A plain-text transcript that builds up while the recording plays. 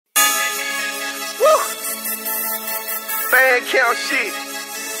Band count shit.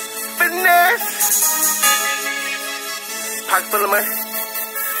 Finesse. Pocket full of money.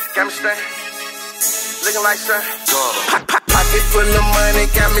 Got me stunned. Looking like son. Pocket full of money,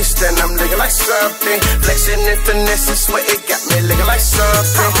 got me stunned. I'm looking like something. Flexing and finesse, swear it got me looking like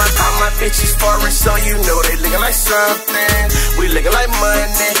something. All my bitches foreign, so you know they looking like something. We looking like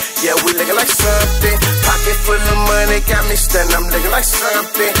money, yeah, we looking like something. Pocket full of money, got me stunned. I'm looking like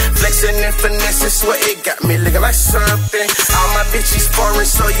something. Flexing and finesse, swear it got me looking like something. All my bitches foreign,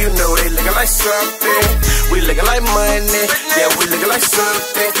 so you know they looking like something. We looking like money, yeah, we looking like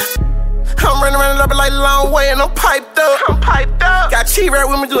something. I'm running around the like long way and I'm piped up. Got cheap right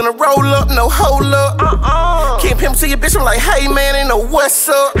with me doing a roll up, no hold up. Can't pimp to your bitch, I'm like, hey man, ain't no what's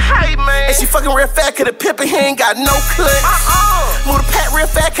up. Hey man. And she fucking real fat, cause the pimpin' he ain't got no clutch. Move the pack real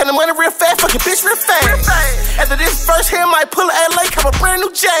fat, kinda money real fat, fuck your bitch real fast. After this first here, I might pull a LA, come a brand new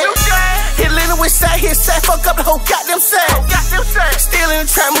J. Hit Lena with side, hit side, fuck up the whole goddamn set. Still in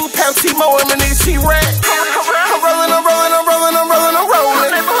the trap, move pound T-Mo and my nigga T-Rat. I'm rolling.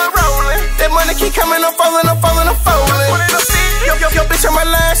 That money keep coming, I'm falling. Yo, bitch on my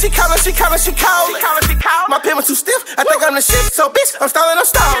line, she callin'. My pimp too stiff, I think I'm the shit. So bitch, I'm stalling.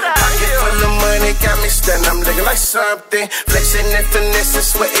 Pocket full of money, got me stunned. I'm looking like something. Flexing and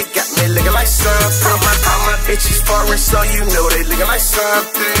finesse, swear it got me looking like something. All my bitches foreign, so you know they looking like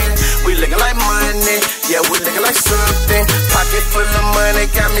something. We looking like money, yeah, we looking like something. Pocket full of money,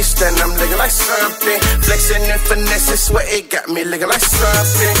 got me stunned. I'm looking like something. Flexing and finesse, swear it got me looking like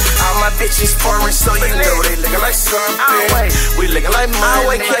something. All my bitches foreign, so you know they looking like something. We looking like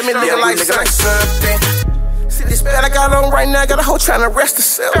money, yeah, we looking like something. See this bed I got on right now, got a hoe trying to arrest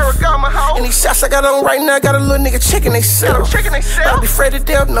herself. And these shots I got on right now, got a little nigga checking they self. Don't be afraid of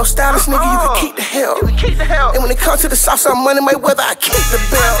death, no stylist nigga, you can keep the hell. And when it comes to the sauce, I'm money, my weather, I keep the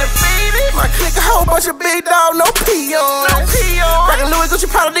belt. My clique a whole bunch of big dog, no peons. Rockin' Louis Gucci,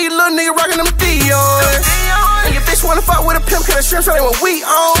 probably these little nigga rockin' them Dions. And your bitch wanna fuck with a pimp, cause the shrimp so they what we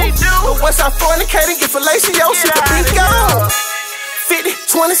own. But once I fornicate and get fellatio, she can be gone. 50,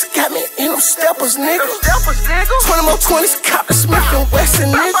 20s, got me in them steppers, nigga. 20 more 20s, cop the Smith and Wesson,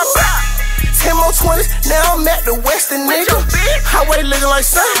 nigga. 10 more 20s, now I'm at the Western, nigga. Highway looking like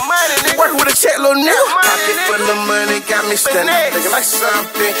something, working with a check, little nigga. Pocket full of money, got me stunned, looking like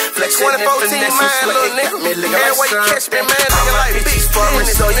something. Flexing and finesse, sweating, got me looking like something. All my bitches foreign,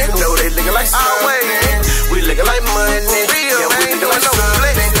 so you know they looking like something. We looking like money, yeah, we looking like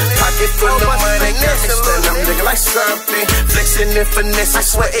something. Pocket full of money, got me stunned, I'm looking like something. Flexing and finesse, I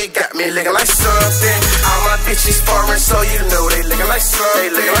swear it got me looking like something. All my bitches foreign, so you know they looking like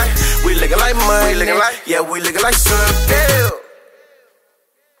something. We looking like money, yeah, we looking like something.